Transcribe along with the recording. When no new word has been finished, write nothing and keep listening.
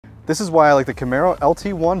This is why I like the Camaro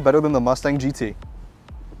LT1 better than the Mustang GT.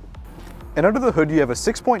 And under the hood, you have a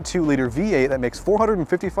 6.2 liter V8 that makes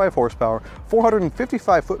 455 horsepower,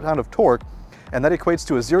 455 foot-pound of torque, and that equates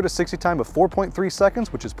to a 0 to 60 time of 4.3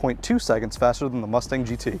 seconds, which is 0.2 seconds faster than the Mustang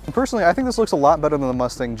GT. And personally, I think this looks a lot better than the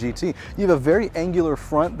Mustang GT. You have a very angular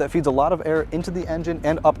front that feeds a lot of air into the engine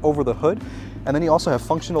and up over the hood, and then you also have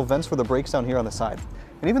functional vents for the brakes down here on the side.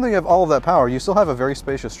 And even though you have all of that power, you still have a very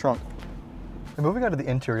spacious trunk. And moving on to the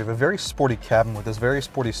interior, you have a very sporty cabin with this very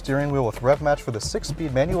sporty steering wheel with rev match for the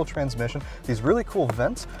 6-speed manual transmission, these really cool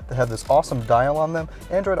vents that have this awesome dial on them,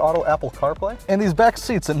 Android Auto, Apple CarPlay, and these back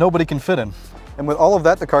seats that nobody can fit in. And with all of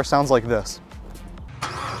that, the car sounds like this.